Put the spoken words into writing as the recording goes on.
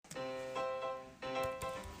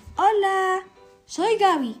Hola, soy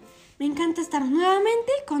Gaby. Me encanta estar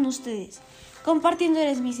nuevamente con ustedes,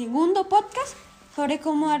 compartiéndoles mi segundo podcast sobre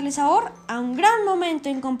cómo darle sabor a un gran momento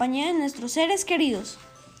en compañía de nuestros seres queridos.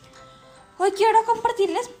 Hoy quiero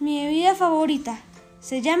compartirles mi bebida favorita.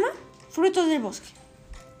 Se llama frutos del bosque.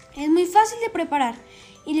 Es muy fácil de preparar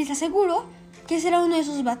y les aseguro que será uno de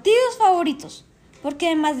sus batidos favoritos, porque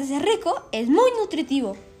además de ser rico, es muy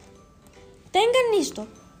nutritivo. Tengan listo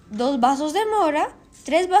 2 vasos de mora,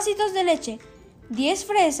 3 vasitos de leche, 10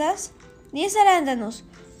 fresas, 10 arándanos.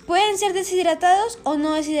 Pueden ser deshidratados o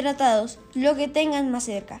no deshidratados, lo que tengan más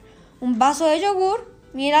cerca. Un vaso de yogur,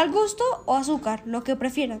 miel al gusto o azúcar, lo que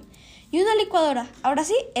prefieran. Y una licuadora. Ahora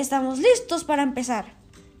sí, estamos listos para empezar.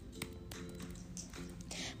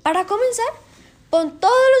 Para comenzar, pon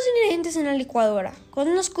todos los ingredientes en la licuadora, con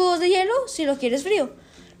unos cubos de hielo si lo quieres frío.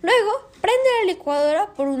 Luego, prende la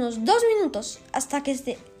licuadora por unos 2 minutos hasta que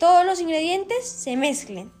todos los ingredientes se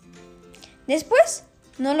mezclen. Después,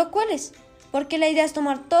 no lo cueles, porque la idea es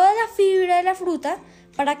tomar toda la fibra de la fruta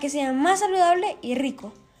para que sea más saludable y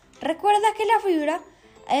rico. Recuerda que la fibra,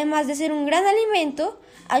 además de ser un gran alimento,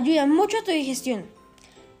 ayuda mucho a tu digestión.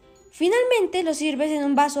 Finalmente, lo sirves en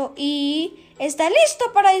un vaso y está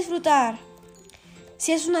listo para disfrutar.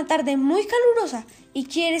 Si es una tarde muy calurosa y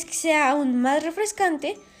quieres que sea aún más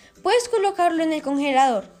refrescante, puedes colocarlo en el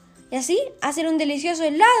congelador y así hacer un delicioso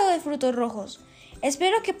helado de frutos rojos.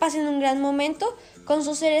 Espero que pasen un gran momento con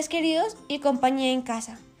sus seres queridos y compañía en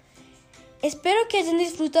casa. Espero que hayan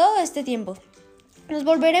disfrutado de este tiempo. Nos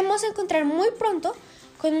volveremos a encontrar muy pronto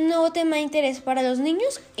con un nuevo tema de interés para los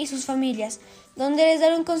niños y sus familias, donde les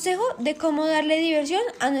daré un consejo de cómo darle diversión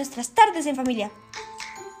a nuestras tardes en familia.